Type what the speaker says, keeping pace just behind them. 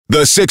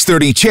The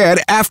 6:30 Chad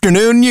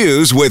Afternoon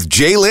News with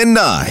Jaylen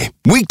Nye.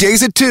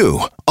 Weekdays at 2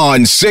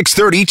 on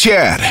 6:30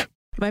 Chad.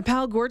 My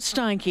pal Gord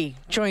Steinke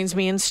joins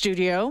me in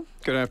studio.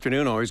 Good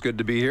afternoon. Always good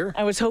to be here.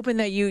 I was hoping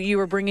that you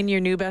were bringing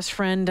your new best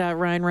friend,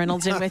 Ryan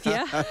Reynolds, in with you.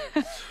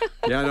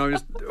 An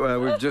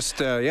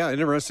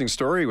interesting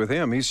story with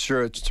him. It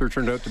sure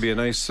turned out to be a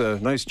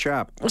nice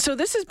chap. So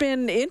this has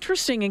been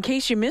interesting in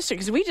case you missed it,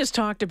 because we just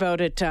talked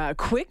about it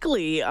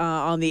quickly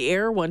on the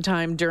air one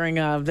time during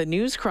the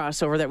news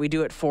crossover that we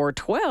do at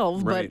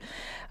 4:12. Right.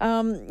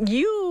 But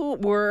you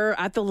were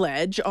at the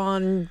Ledge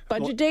on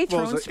Budget Day,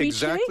 Throne Speech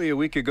exactly Day? a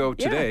week ago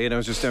today, and I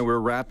was just we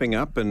were wrapping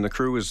up, and the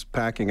crew was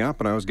packing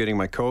up, and I was getting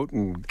my coat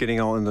and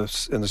getting all in the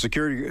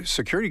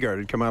security guard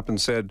had come up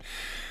and said,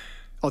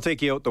 "I'll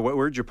take you out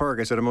where'd you park?"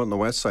 I said, "I'm out on the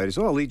west side." He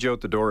said, "Oh, I'll lead you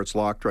out the door. It's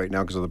locked right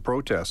now because of the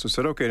protests." I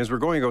said, "Okay." And as we're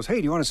going, he goes, "Hey,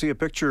 do you want to see a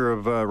picture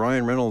of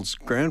Ryan Reynolds'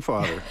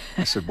 grandfather?"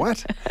 I said,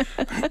 "What?"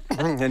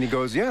 And he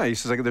goes, "Yeah." He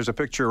says, "There's a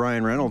picture of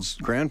Ryan Reynolds'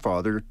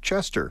 grandfather,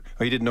 Chester."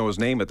 He didn't know his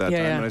name at that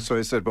time. And so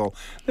I said, "Well,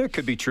 that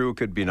could be true, it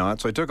could be not."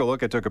 So I took a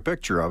look. I took a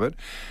picture of it.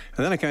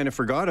 And then I kind of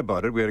forgot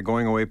about it. We had a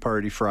going-away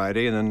party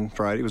Friday, and then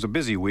Friday, it was a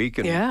busy week.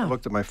 And I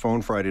looked at my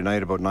phone Friday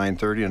night about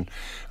 9:30, and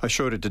I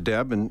showed it to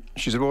Deb, and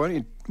she said, "Well, why don't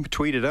you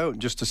tweet it out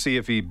just to see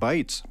if he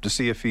bites, to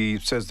see if he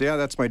says, yeah,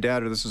 that's my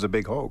dad, or this is a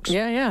big hoax."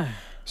 Yeah.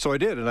 So I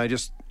did, and I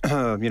just,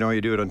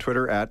 you do it on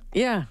Twitter at...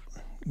 Yeah.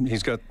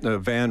 He's got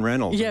Van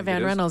Reynolds. Yeah,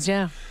 Van Reynolds,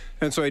 yeah.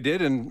 And so I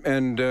did,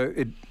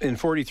 and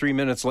 43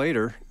 minutes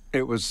later,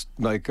 it was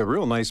like a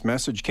real nice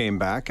message came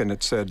back, and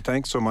it said,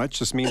 "Thanks so much.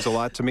 This means a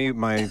lot to me.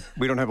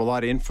 We don't have a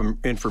lot of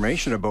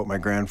information about my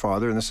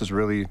grandfather, and this is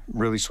really,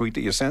 really sweet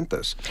that you sent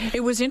this." It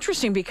was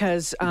interesting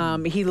because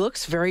he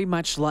looks very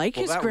much like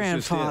his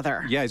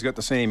grandfather. Yeah, he's got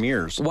the same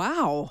ears.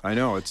 Wow. I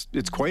know. It's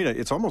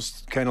it's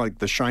almost kind of like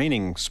The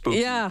Shining spook.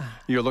 Yeah.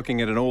 You're looking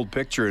at an old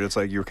picture, and it's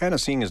like you're kind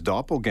of seeing his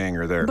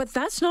doppelganger there. But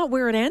that's not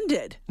where it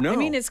ended. No. I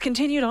mean, it's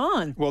continued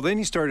on. Well, then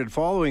he started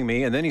following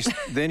me, and then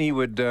he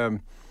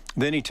would...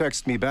 Then he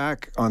texted me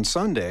back on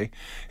Sunday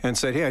and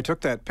said, "Hey, I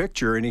took that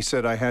picture," and he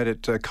said I had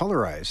it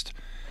colorized.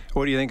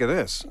 "What do you think of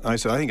this?" I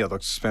said, "I think it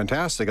looks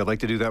fantastic. I'd like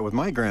to do that with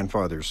my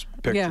grandfather's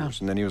pictures." Yeah.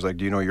 And then he was like,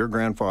 "Do you know your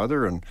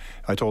grandfather?" And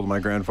I told him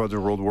my grandfather's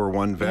a World War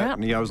I vet,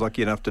 and I was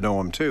lucky enough to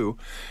know him too.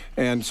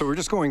 And so we're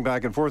just going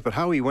back and forth. But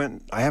how he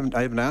went, I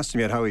haven't asked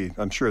him yet how he.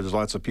 I'm sure there's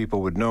lots of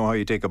people would know how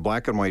you take a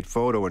black and white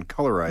photo and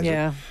colorize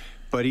it.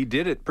 But he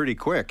did it pretty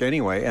quick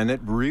anyway, and it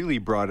really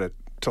brought it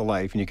to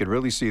life, and you could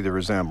really see the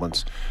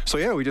resemblance. So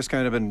yeah, we just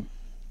kind of been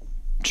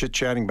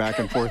chit-chatting back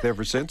and forth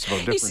ever since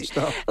about different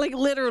stuff. Like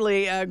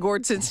literally,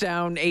 Gord sits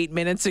down 8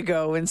 minutes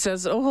ago and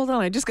says, "Oh, hold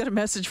on, I just got a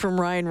message from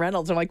Ryan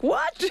Reynolds." I'm like,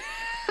 "What?"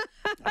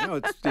 I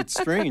know, it's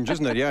strange,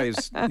 isn't it? Yeah,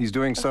 he's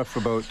doing stuff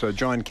about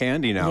John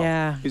Candy now.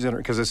 Yeah. He's in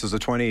because this is the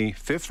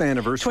 25th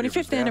anniversary.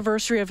 25th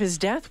anniversary of his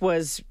death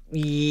was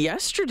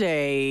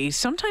yesterday.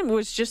 Sometime it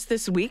was just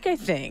this week, I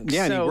think.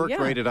 Yeah, so, and he worked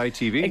right at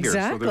ITV here,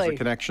 so there's a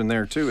connection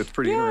there too. It's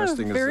pretty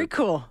interesting. Very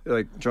cool.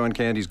 Like John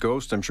Candy's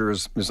ghost, I'm sure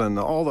is on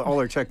all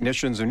their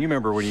technicians. And you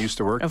remember when he used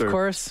to work there? Of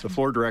course. The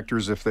floor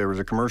directors, if there was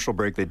a commercial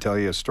break, they'd tell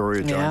you a story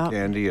of John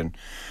Candy and.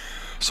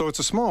 So it's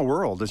a small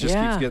world. It just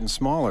keeps getting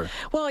smaller.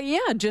 Well,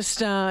 yeah,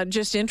 just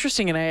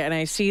interesting, and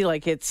I see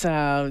like it's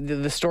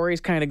the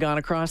story's kind of gone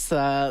across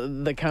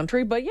the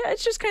country, but yeah,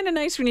 it's just kind of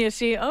nice when you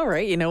see. All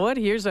right, you know what?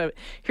 Here's a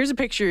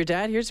picture of your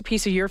dad. Here's a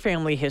piece of your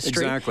family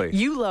history. Exactly.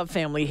 You love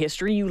family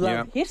history. You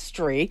love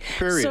history.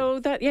 Period. So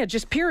that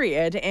just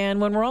period. And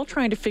when we're all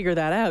trying to figure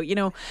that out,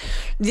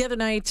 the other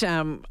night,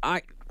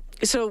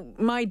 so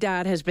my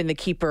dad has been the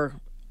keeper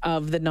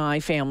of the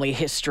Nye family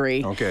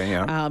history. Okay,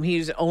 yeah.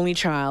 He's only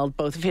child.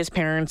 Both of his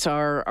parents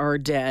are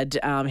dead.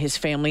 His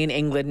family in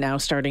England now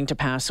starting to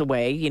pass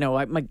away.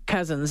 My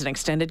cousins and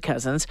extended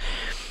cousins.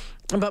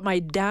 But my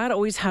dad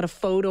always had a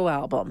photo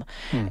album,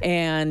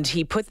 and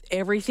he put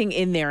everything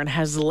in there and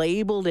has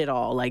labeled it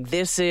all. Like,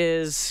 this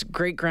is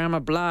great-grandma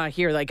blah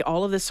here, like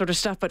all of this sort of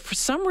stuff. But for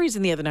some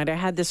reason the other night, I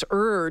had this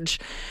urge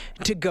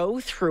to go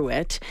through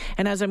it.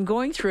 And as I'm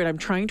going through it, I'm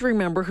trying to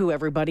remember who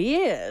everybody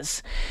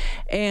is.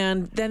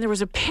 And then there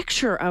was a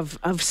picture of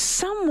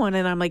someone,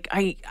 and I'm like,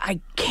 I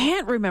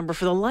can't remember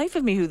for the life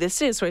of me who this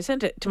is. So I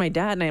sent it to my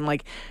dad, and I'm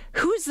like,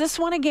 who is this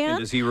one again? And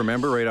does he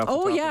remember right off the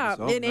top of his yeah,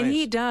 nice. And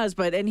he does.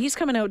 And he's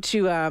coming out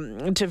to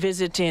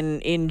visit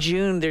in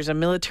June. There's a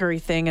military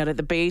thing out at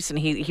the base, and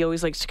he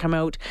always likes to come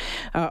out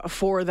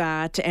for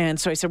that. And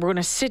so I said, we're going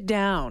to sit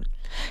down.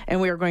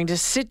 And we are going to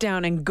sit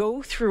down and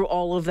go through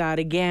all of that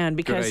again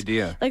because, good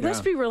idea.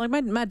 Let's be real. Like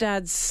my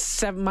dad's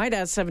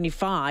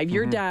 75.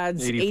 Your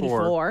dad's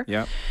 84.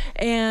 Yeah.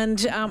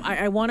 And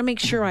I want to make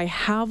sure I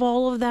have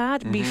all of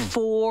that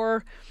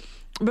before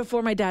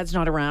my dad's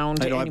not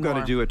around anymore. I've got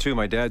to do it too.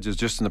 My dad's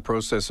just in the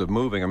process of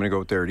moving. I'm going to go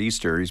out there at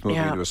Easter. He's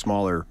moving into a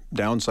smaller,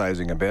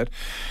 downsizing a bit,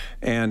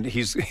 and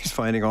he's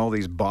finding all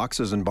these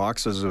boxes and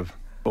boxes of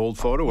old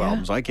photo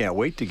albums. I can't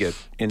wait to get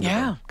into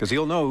them because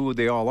he'll know who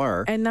they all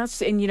are. And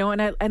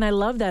I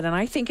love that. And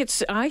I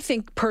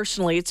think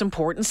personally it's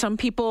important. Some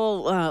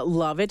people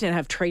love it and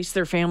have traced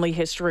their family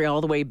history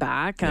all the way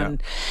back.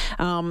 And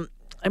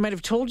I might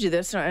have told you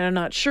this, and I'm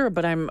not sure,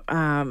 but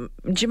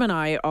Jim and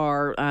I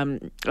are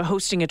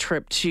hosting a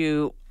trip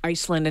to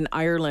Iceland and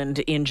Ireland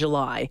in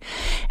July.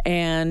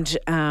 And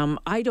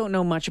I don't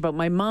know much about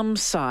my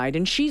mom's side,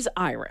 and she's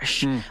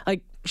Irish.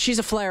 Like, she's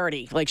a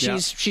Flaherty. Like,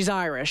 she's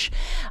Irish.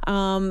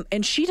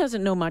 And she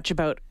doesn't know much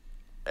about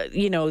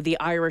the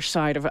Irish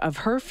side of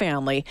her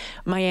family.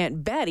 My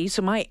Aunt Betty,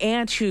 so my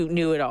aunt who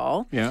knew it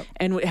all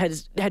and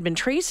had been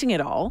tracing it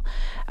all.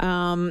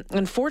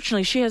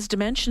 Unfortunately, she has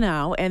dementia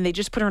now, and they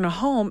just put her in a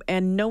home,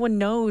 and no one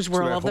knows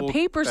where all of the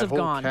papers have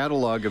gone.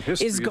 Catalog of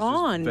history is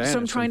gone. So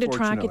I'm trying to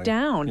track it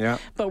down. Yeah.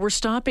 But we're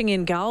stopping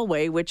in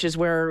Galway, which is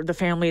where the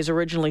family is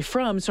originally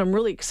from. So I'm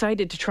really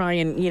excited to try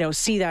and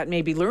see that,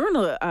 maybe learn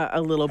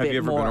a little bit more. Have you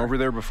ever been over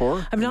there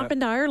before? I've not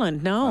been to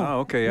Ireland. No. Oh,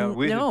 okay.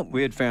 Yeah.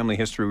 We had family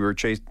history. We were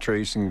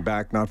tracing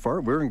back not far.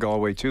 We were in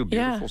Galway too.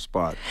 Beautiful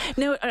spot.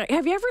 Now,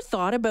 have you ever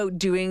thought about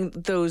doing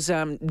those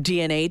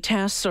DNA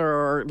tests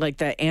or like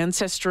the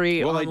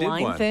Ancestry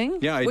online thing?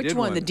 Yeah, I did one. Which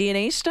one? The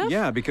DNA stuff?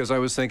 Yeah, because I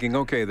was thinking,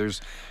 okay,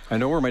 I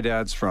know where my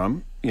dad's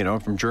from,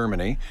 from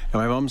Germany, and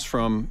my mom's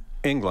from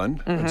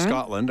England and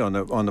Scotland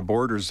on the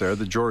borders there,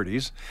 the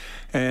Geordies.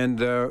 And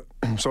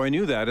so I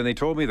knew that, and they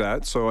told me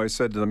that. So I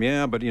said to them,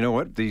 yeah, but you know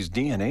what? These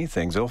DNA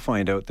things, they'll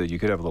find out that you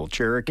could have a little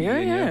Cherokee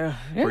in you,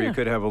 or you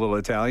could have a little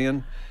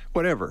Italian,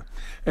 whatever.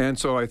 And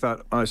so I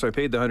thought, so I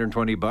paid the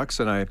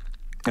 $120,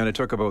 and it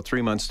took about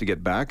 3 months to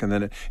get back, and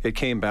then it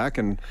came back,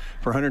 and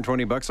for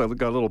 $120, I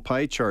got a little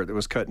pie chart that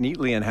was cut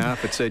neatly in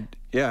half. It said,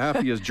 half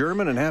of you is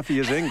German and half of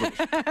you is English.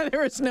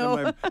 There was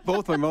no...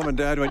 both my mom and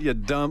dad went, you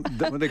dumb...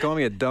 They call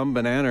me a dumb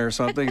banana or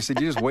something. He said,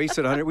 you just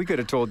wasted $100. We could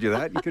have told you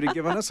that. You could have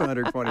given us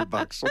 $120.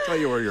 I'll tell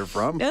you where you're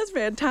from. That's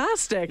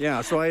fantastic.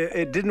 Yeah, so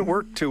it didn't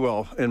work too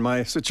well in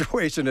my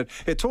situation.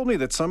 It told me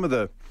that some of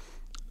the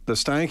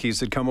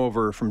Steinkes had come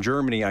over from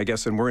Germany, I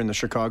guess, and were in the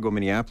Chicago,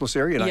 Minneapolis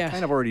area. And I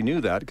kind of already knew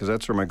that because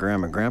that's where my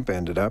grandma and grandpa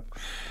ended up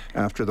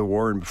after the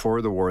war, and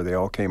before the war, they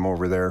all came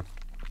over there.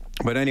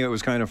 But anyway, it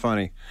was kind of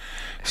funny.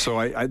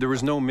 So there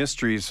was no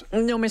mysteries.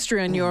 No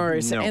mystery on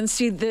yours. No. And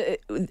see,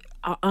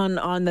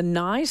 on the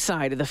Nye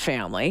side of the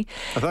family,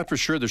 I thought for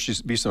sure there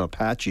should be some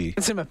Apache.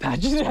 Some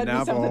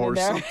Navajo or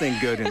something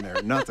good in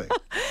there. Nothing.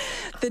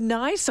 The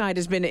Nye side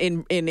has been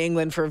in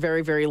England for a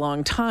very, very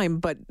long time,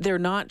 but they're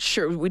not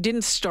sure. We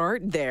didn't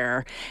start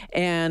there,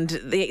 and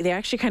they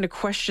actually kind of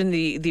questioned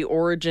the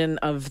origin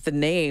of the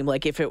name,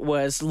 like if it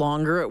was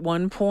longer at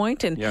one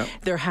point, and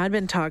there had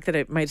been talk that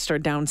it might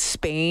start down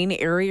Spain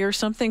area or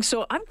something.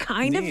 So I'm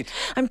kind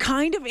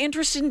of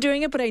interested in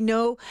doing it, but I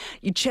know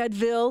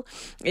Chedville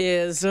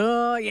is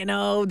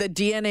the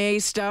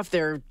DNA stuff.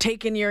 They're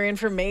taking your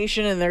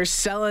information and they're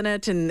selling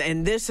it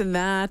and this and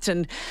that,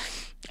 and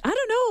I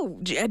don't know,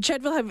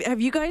 Chedville. Have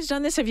you guys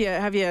done this? Have you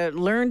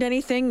learned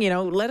anything?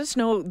 Let us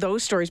know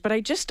those stories. But I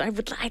just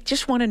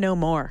want to know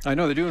more. I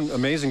know they're doing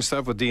amazing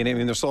stuff with DNA. I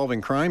mean, they're solving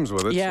crimes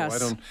with it. Yes.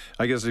 So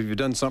I guess if you've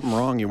done something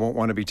wrong, you won't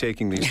want to be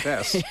taking these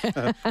tests,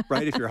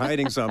 right? If you're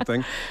hiding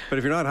something, but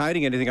if you're not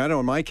hiding anything, I know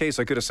in my case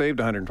I could have saved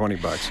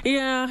 $120.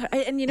 Yeah,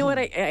 and you know what?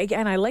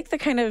 I like the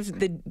kind of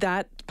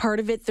that part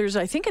of it. There's,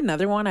 I think,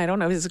 another one. I don't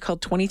know. Is it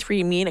called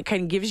 23andMe? And it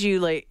kind of gives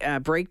you like a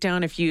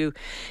breakdown if you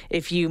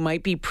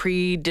might be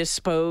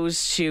predisposed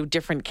to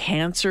different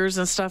cancers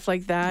and stuff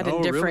like that,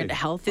 and different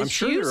health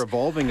issues. I'm sure they're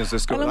evolving as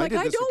this goes. And I did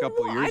this a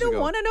couple of years ago. I don't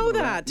want to know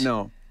that.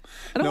 No.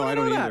 I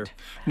don't either.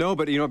 No,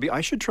 but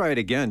I should try it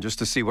again just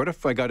to see what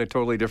if I got a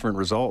totally different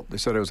result. They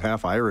said I was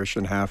half Irish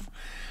and half.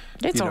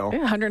 It's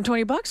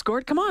 $120,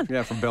 Gord. Come on.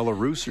 Yeah, from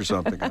Belarus or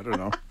something. I don't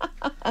know.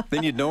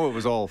 Then you'd know it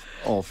was all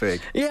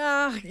fake.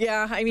 Yeah.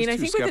 I mean, I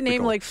think with a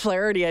name like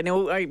Flaherty, I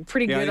know I'm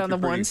pretty good on the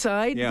one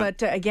side,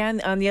 but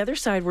again, on the other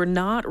side, we're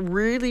not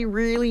really,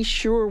 really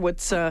sure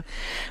what's going on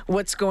there.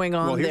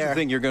 Well, here's the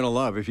thing you're going to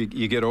love if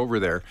you get over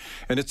there,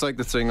 and it's like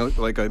the thing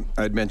like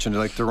I'd mentioned,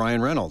 like the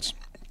Ryan Reynolds.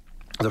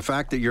 The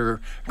fact that your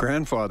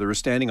grandfather is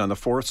standing on the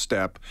fourth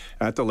step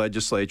at the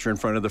legislature in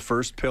front of the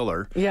first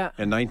pillar in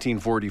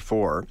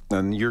 1944,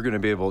 and you're going to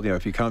be able,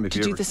 if you ever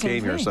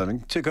came here or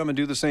something, to come and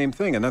do the same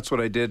thing. And that's what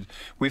I did.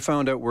 We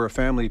found out where a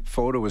family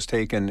photo was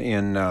taken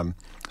in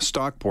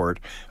Stockport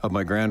of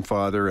my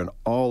grandfather and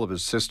all of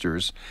his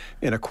sisters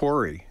in a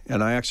quarry.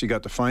 And I actually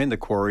got to find the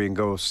quarry and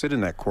go sit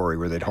in that quarry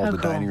where they'd hold the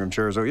dining room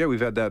chairs. Oh, yeah,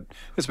 we've had that.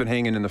 It's been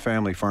hanging in the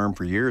family farm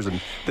for years.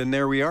 And then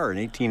there we are in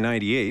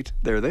 1898.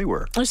 There they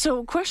were.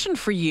 So, question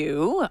for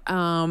you.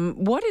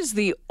 What is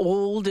the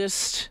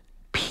oldest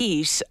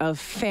piece of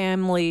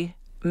family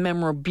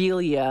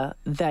memorabilia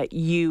that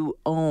you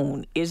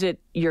own? Is it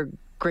your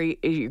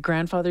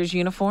grandfather's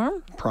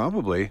uniform?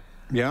 Probably.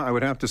 Yeah, I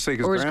would have to say.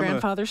 Or his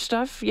grandfather's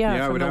stuff?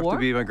 Yeah, it would have to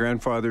be my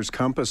grandfather's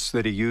compass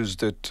that he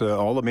used at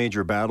all the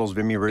major battles,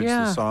 Vimy Ridge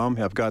to Somme.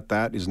 I've got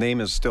that. His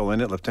name is still in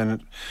it,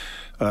 Lieutenant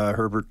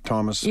Herbert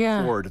Thomas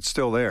Ford. It's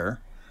still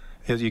there.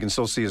 You can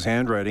still see his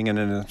handwriting and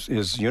in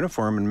his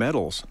uniform and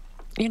medals.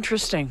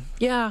 Interesting.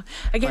 Yeah.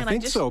 Again, I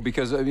think so,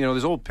 because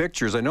there's old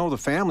pictures. I know the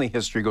family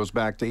history goes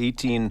back to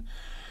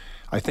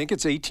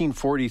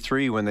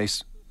 1843 when they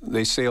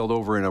sailed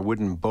over in a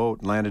wooden boat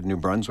and landed in New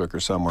Brunswick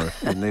or somewhere,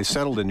 and they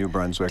settled in New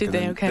Brunswick. Did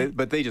they? Okay.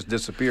 But they just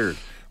disappeared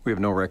we have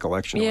no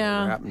recollection of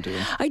whatever happened to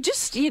him. I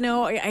just,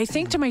 I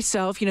think to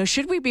myself,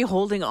 should we be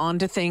holding on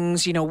to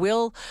things?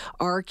 Will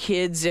our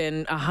kids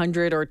in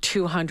 100 or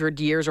 200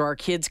 years, or our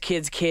kids'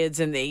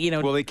 and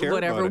will they care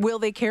whatever, about it? will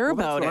they care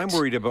about that's it? What I'm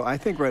worried about. I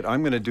think what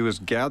I'm going to do is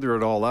gather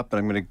it all up, and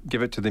I'm going to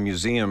give it to the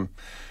museum,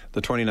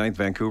 the 29th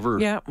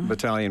Vancouver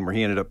Battalion, where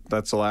he ended up.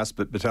 That's the last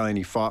battalion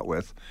he fought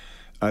with.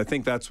 I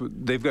think that's what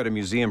they've got, a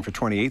museum for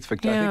 28th. I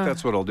think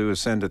that's what I'll do, is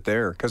send it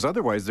there, because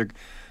otherwise they're.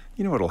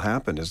 What'll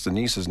happen is the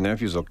nieces and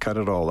nephews will cut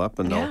it all up,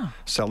 and they'll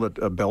sell it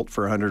a belt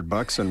for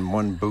 $100 and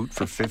one boot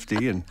for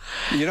 $50, and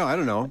I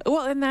don't know.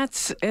 Well, and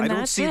that's I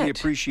don't see the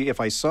appreciation.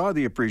 If I saw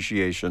the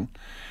appreciation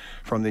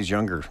from these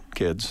younger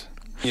kids,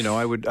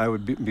 I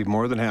would be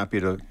more than happy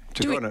to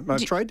go.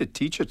 I've tried to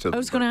teach it to them. I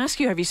was going to ask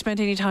you, have you spent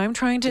any time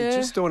trying to? They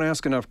just don't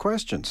ask enough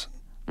questions.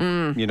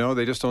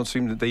 They just don't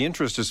seem to. The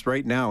interest is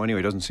right now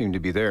anyway. Doesn't seem to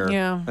be there.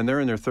 Yeah, and they're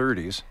in their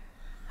 30s.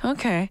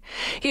 Okay,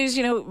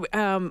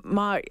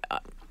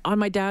 on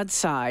my dad's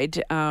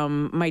side,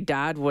 my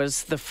dad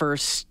was the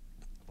first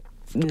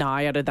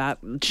Nye out of that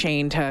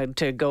chain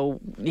to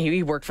go.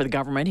 He worked for the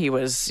government. He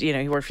was,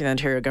 he worked for the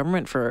Ontario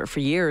government for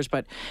years.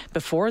 But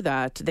before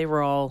that, they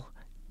were all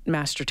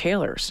master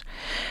tailors.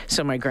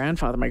 So my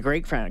grandfather, my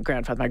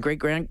great-grandfather, my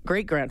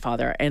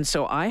great-great-grandfather. And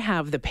so I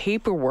have the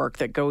paperwork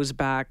that goes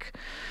back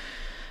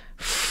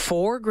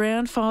 4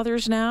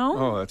 grandfathers now.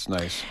 Oh, that's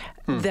nice.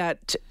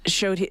 That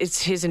showed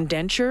it's his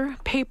indenture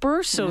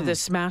paper. So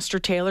this master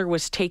tailor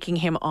was taking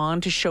him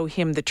on to show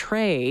him the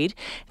trade.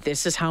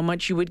 This is how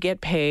much you would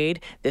get paid.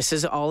 This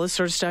is all this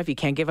sort of stuff. You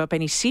can't give up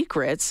any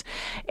secrets.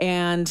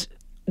 And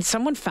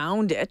someone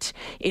found it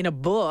in a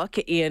book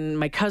in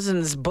my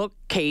cousin's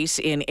bookcase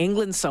in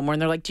England somewhere.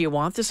 And they're like, do you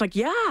want this? Like,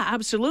 yeah,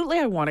 absolutely.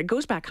 I want it. It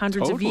goes back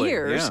hundreds of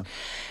years.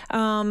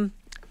 Yeah.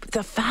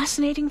 The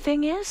fascinating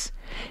thing is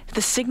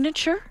the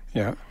signature.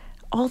 Yeah.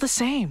 All the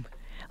same.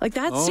 Like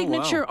that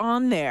signature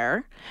on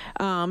there.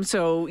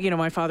 So,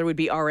 my father would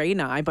be R.A.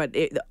 Nye, but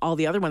all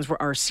the other ones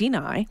were R.C.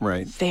 Nye.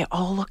 Right. They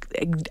all look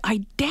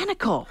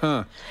identical.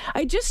 Huh.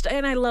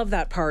 I love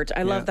that part.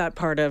 I love that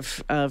part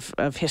of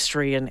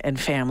history and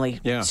family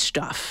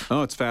stuff.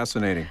 Oh, it's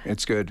fascinating.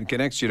 It's good. It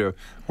connects you to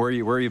where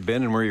you've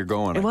been and where you're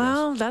going.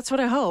 Well, that's what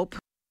I hope.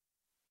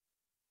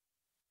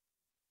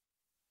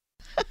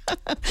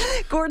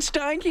 Gord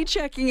Steinke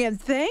checking in.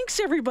 Thanks,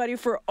 everybody,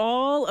 for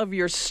all of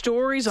your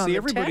stories on the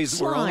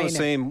text line. We're all on the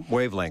same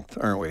wavelength,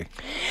 aren't we?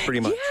 Pretty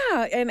much.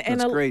 Yeah,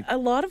 and a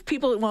lot of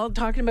people,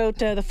 talking about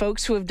the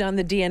folks who have done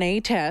the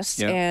DNA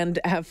test and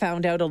have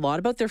found out a lot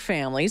about their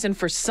families, and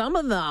for some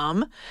of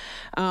them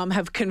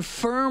have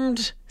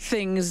confirmed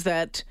things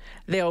that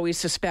they always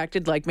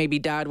suspected, like maybe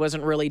dad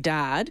wasn't really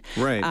dad.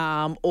 Right.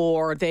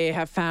 Or they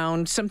have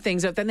found some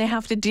things that then they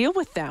have to deal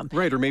with them.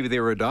 Right, or maybe they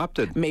were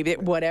adopted. Maybe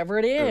whatever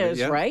it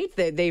is, right?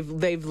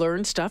 They've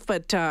learned stuff,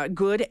 but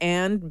good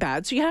and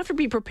bad. So you have to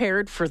be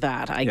prepared for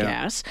that, I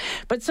guess.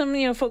 But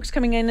some folks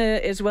coming in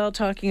as well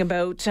talking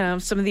about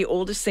some of the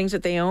oldest things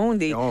that they own,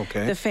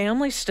 the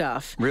family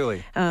stuff.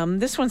 Really?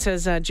 This one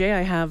says, Jay,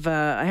 I have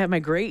my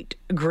great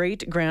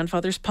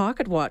grandfather's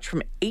pocket watch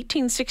from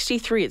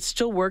 1863. It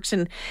still works,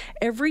 and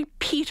every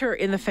Peter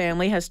in the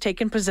family has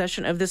taken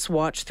possession of this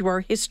watch through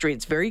our history.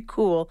 It's very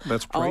cool.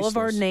 That's priceless. All of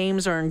our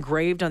names are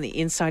engraved on the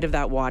inside of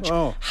that watch.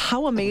 Oh.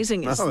 How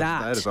amazing is that?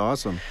 That is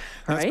awesome.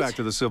 That's back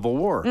to the Civil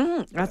War.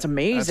 That's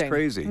amazing. That's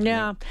crazy.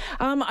 Yeah.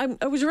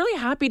 I was really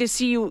happy to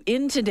see you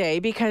in today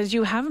because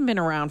you haven't been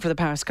around for the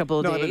past couple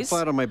of days. No, I've been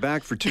flat on my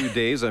back for 2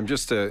 days. I'm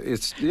just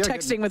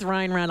texting with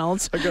Ryan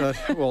Reynolds.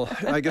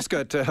 I guess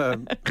got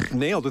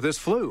nailed with this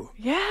flu.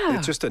 Yeah.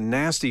 It's just a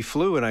nasty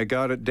flu, and I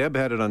got it. Deb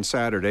had it on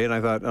Saturday, and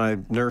I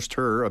nursed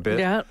her a bit.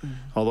 Yeah.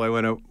 Although I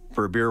went out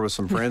for a beer with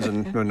some friends,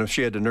 and when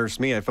she had to nurse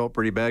me, I felt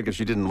pretty bad because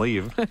she didn't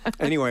leave.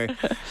 Anyway,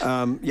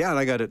 and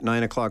I got it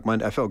 9 o'clock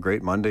Monday. I felt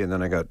great Monday, and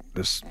then I got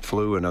this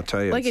flu, and I'll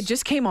tell you, like it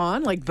just came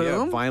on, like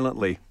boom,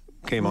 violently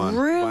came on,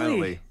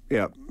 really,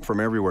 violently, from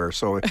everywhere.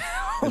 So,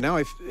 and now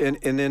and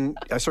then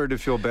I started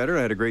to feel better.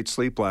 I had a great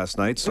sleep last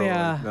night, so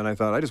then I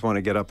thought I just want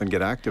to get up and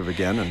get active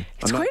again. And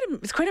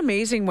it's quite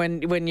amazing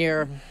when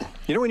you're,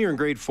 when you're in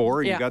grade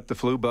 4 and you got the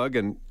flu bug,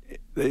 and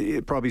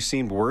it probably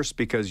seemed worse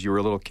because you were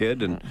a little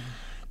kid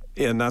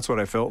and that's what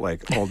I felt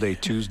like all day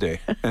Tuesday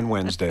and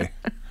Wednesday.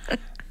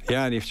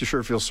 Yeah, and you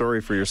sure feel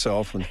sorry for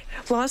yourself. And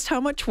lost how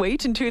much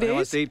weight in 2 days? I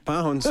lost 8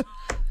 pounds.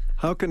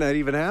 How can that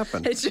even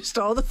happen? It's just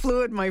all the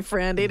fluid, my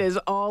friend. It is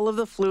all of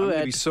the fluid. I'm going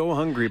to be so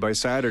hungry by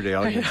Saturday.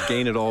 I'll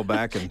gain it all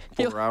back in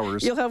 4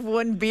 hours. You'll have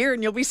one beer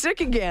and you'll be sick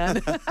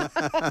again.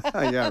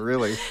 Yeah,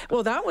 really.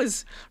 Well, that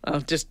was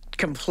just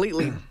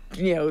completely,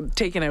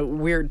 taking a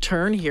weird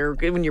turn here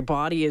when your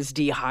body is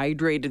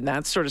dehydrated and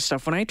that sort of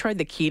stuff. When I tried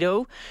the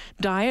keto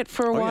diet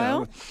for a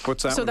while. Yeah.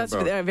 What's that? So that's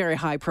about? Very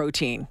high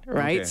protein,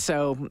 right? Okay.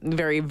 So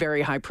very,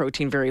 very high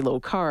protein, very low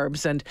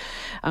carbs. And,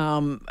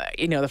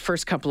 the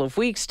first couple of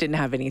weeks didn't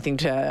have anything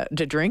anything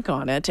to drink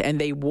on it. And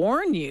they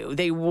warn you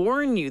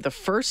the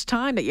first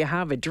time that you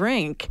have a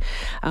drink,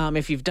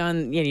 if you've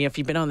done, if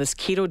you've been on this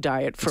keto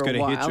diet for a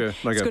while,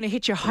 it's going to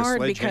hit you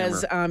hard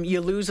because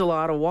you lose a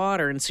lot of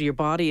water. And so your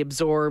body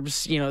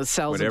absorbs, the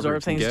cells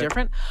absorb things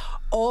different.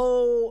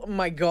 Oh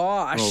my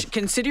gosh.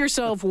 Consider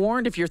yourself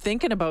warned if you're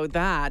thinking about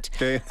that.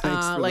 Okay,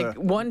 thanks for that.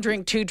 One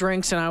drink, 2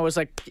 drinks, and I was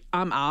like,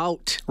 I'm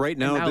out. Right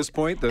now, at this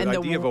point, the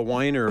idea of a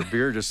wine or a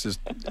beer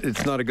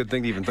it's not a good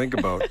thing to even think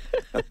about.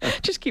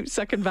 Just keep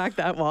sucking back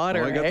that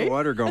water. I got the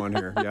water going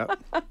here, yeah.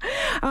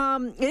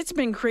 It's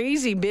been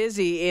crazy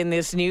busy in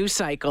this news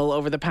cycle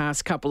over the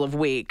past couple of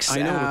weeks.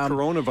 I know with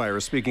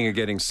coronavirus, speaking of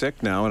getting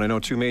sick now, and I know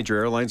 2 major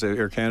airlines,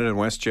 Air Canada and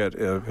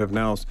WestJet, have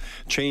now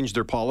changed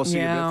their policy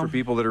a bit for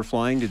people that are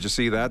flying. Did you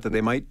see that they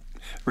might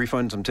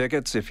refund some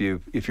tickets if you're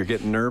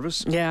getting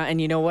nervous? Yeah,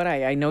 and you know what?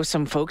 I know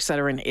some folks that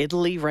are in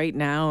Italy right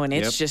now, and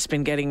it's just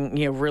been getting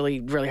really,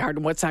 really hard.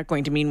 And what's that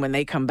going to mean when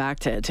they come back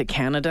to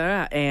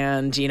Canada?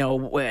 And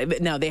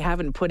now they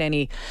haven't put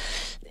any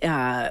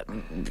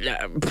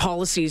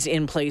policies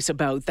in place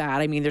about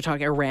that. I mean, they're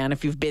talking Iran.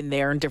 If you've been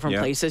there in different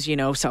places,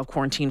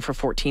 self-quarantine for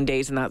 14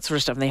 days and that sort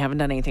of stuff. And they haven't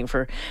done anything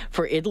for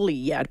Italy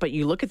yet. But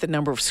you look at the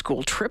number of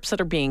school trips that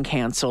are being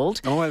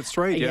canceled. Oh, that's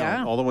right.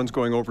 Yeah. All the ones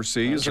going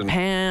overseas.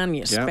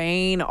 Japan,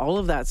 Spain, all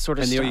of that sort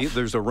of stuff. And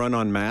there's a run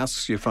on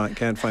masks. You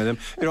can't find them.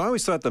 I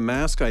always thought the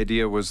mask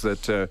idea was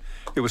that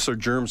it was so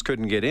germs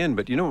couldn't get in.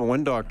 But what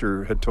one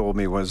doctor had told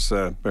me was,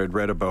 I'd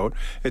read about,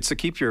 it's to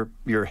keep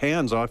your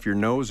hands off your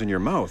nose and your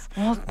mouth.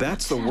 Well,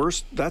 that's the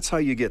worst. That's how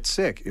you get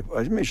sick.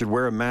 I think you should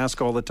wear a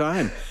mask all the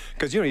time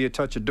because you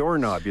touch a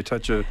doorknob,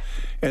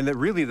 and that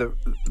really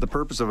the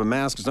purpose of a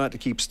mask is not to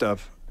keep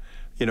stuff,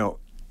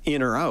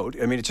 in or out.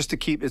 I mean, it's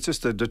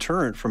just a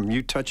deterrent from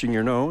you touching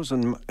your nose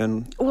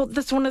and. Well,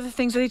 that's one of the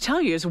things that they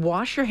tell you is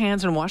wash your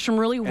hands and wash them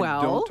really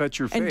well. Don't touch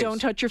your face. And don't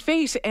touch your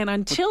face. And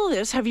until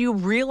this, have you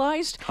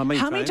realized how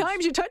many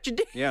times you touch your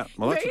face? Yeah,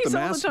 well, that's what the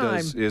mask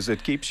does. Is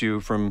it keeps you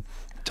from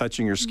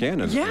touching your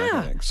skin and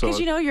everything. Because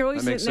you're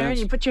always sitting there and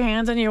you put your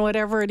hands on your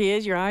whatever it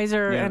is, your eyes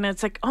are, and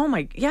it's like, oh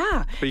my,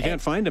 But you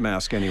can't find a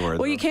mask anywhere.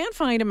 Well, you can't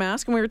find a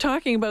mask, and we were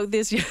talking about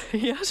this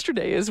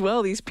yesterday as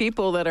well. These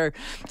people that are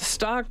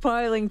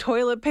stockpiling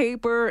toilet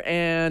paper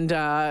and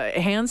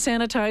hand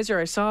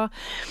sanitizer. I saw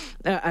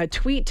a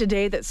tweet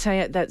today that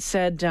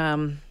said.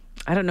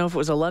 I don't know if it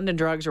was a London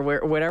Drugs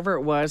or whatever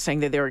it was, saying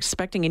that they're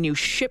expecting a new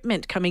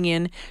shipment coming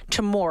in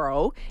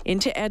tomorrow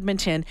into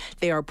Edmonton.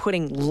 They are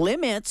putting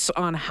limits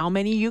on how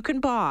many you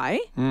can buy,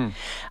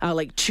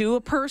 like 2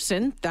 a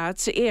person.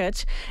 That's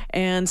it.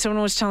 And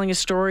someone was telling a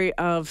story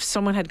of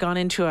someone had gone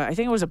into I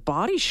think it was a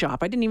body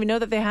shop. I didn't even know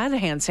that they had a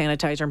hand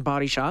sanitizer and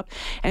body shop,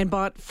 and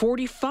bought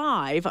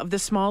 45 of the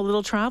small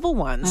little travel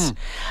ones.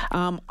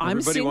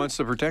 Everybody wants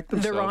to protect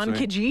themselves. They're on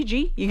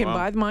Kijiji. You can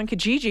buy them on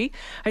Kijiji.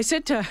 I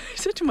said to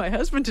my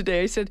husband today,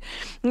 I said,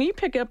 when you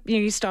pick up,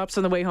 he stops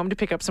on the way home to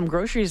pick up some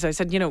groceries. I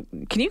said,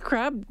 can you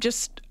grab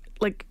just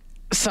like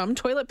some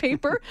toilet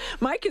paper?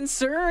 My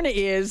concern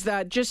is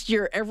that just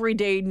your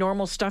everyday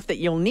normal stuff that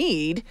you'll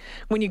need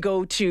when you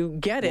go to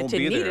get it and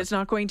need it's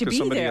not going to be there.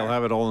 Somebody will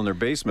have it all in their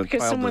basement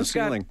because piled to the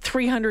ceiling. Someone's got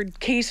 300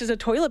 cases of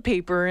toilet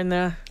paper in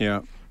the... Yeah.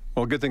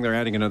 Well, good thing they're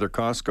adding another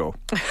Costco.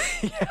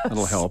 Yes.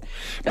 That'll help.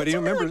 But you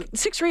remember, like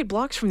 6 or 8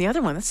 blocks from the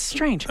other one. That's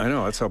strange. I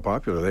know. That's how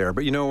popular they are.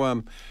 But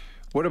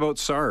what about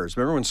SARS?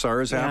 Remember when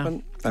SARS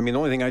happened? I mean, the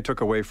only thing I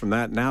took away from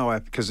that now,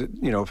 because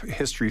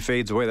history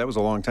fades away. That was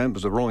a long time. It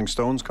was a Rolling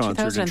Stones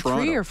concert in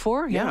Toronto. 2003 or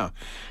 4, yeah.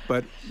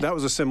 But that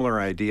was a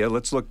similar idea.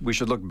 We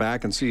should look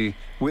back and see.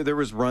 There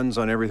was runs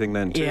on everything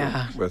then too.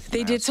 Yeah,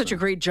 they did such a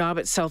great job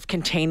at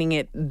self-containing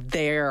it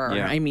there.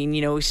 Yeah. I mean,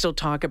 we still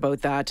talk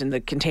about that and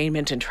the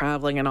containment and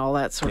traveling and all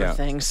that sort of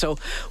thing. So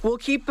we'll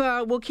keep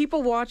a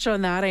watch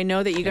on that. I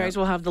know that you guys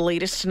will have the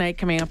latest tonight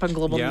coming up on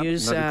Global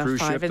News. Another cruise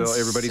 5 ship. and 6.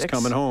 Everybody's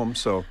coming home.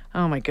 So.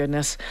 Oh my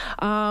goodness.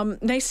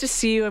 Nice to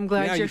see you. I'm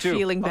glad you're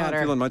feeling better.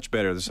 I'm feeling much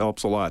better. This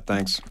helps a lot.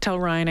 Thanks. Tell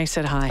Ryan I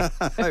said hi.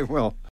 I will.